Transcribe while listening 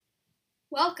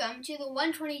Welcome to the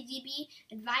 120dB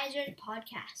Advisors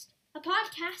Podcast, a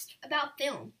podcast about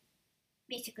film.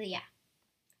 Basically, yeah.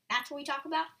 That's what we talk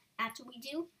about. That's what we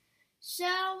do. So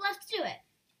let's do it.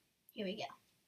 Here we go.